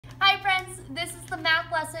this is the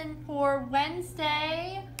math lesson for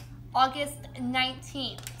Wednesday, August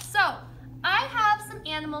 19th. So I have some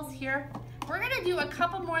animals here. We're gonna do a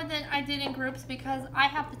couple more than I did in groups because I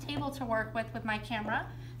have the table to work with my camera.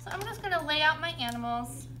 So I'm just gonna lay out my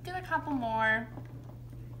animals, get a couple more.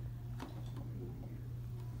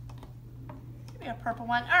 Give me a purple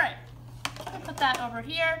one. All right, I'm gonna put that over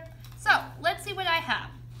here. So let's see what I have.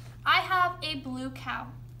 I have a blue cow,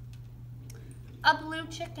 a blue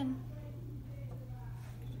chicken,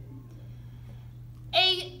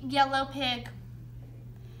 a yellow pig,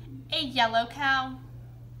 a yellow cow,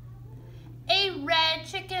 a red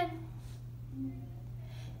chicken.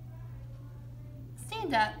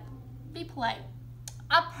 Stand up, be polite.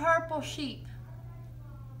 A purple sheep,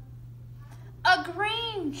 a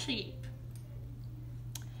green sheep,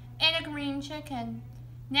 and a green chicken.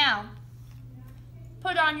 Now,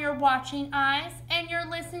 put on your watching eyes and your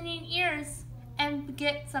listening ears and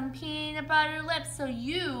get some peanut butter lips so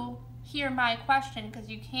you hear my question, because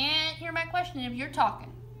you can't hear my question if you're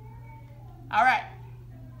talking. All right.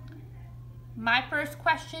 My first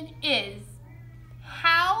question is,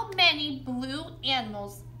 how many blue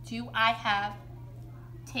animals do I have?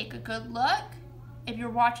 Take a good look. If you're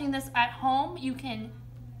watching this at home, you can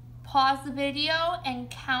pause the video and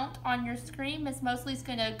count on your screen. Miss Mosley's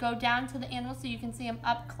gonna go down to the animals so you can see them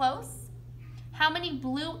up close. How many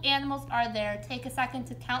blue animals are there? Take a second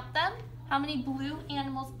to count them. How many blue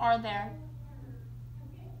animals are there?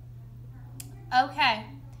 Okay.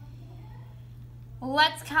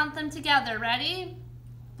 Let's count them together. Ready?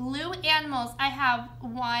 Blue animals, I have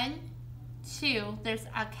 1, 2. There's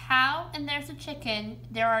a cow and there's a chicken.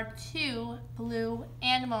 There are 2 blue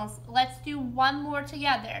animals. Let's do one more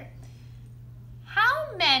together.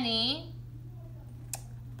 How many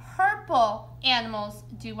purple animals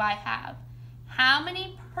do I have? How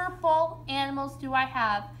many purple animals do I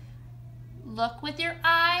have? Look with your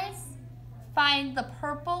eyes, find the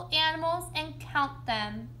purple animals and count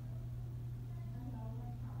them.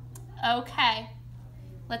 Okay,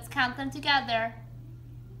 let's count them together.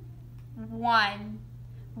 1.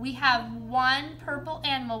 We have 1 purple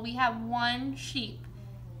animal. We have 1 sheep.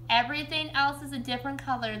 Everything else is a different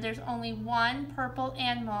color. There's only 1 purple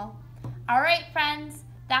animal. All right, friends,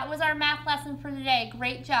 that was our math lesson for today.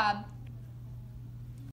 Great job.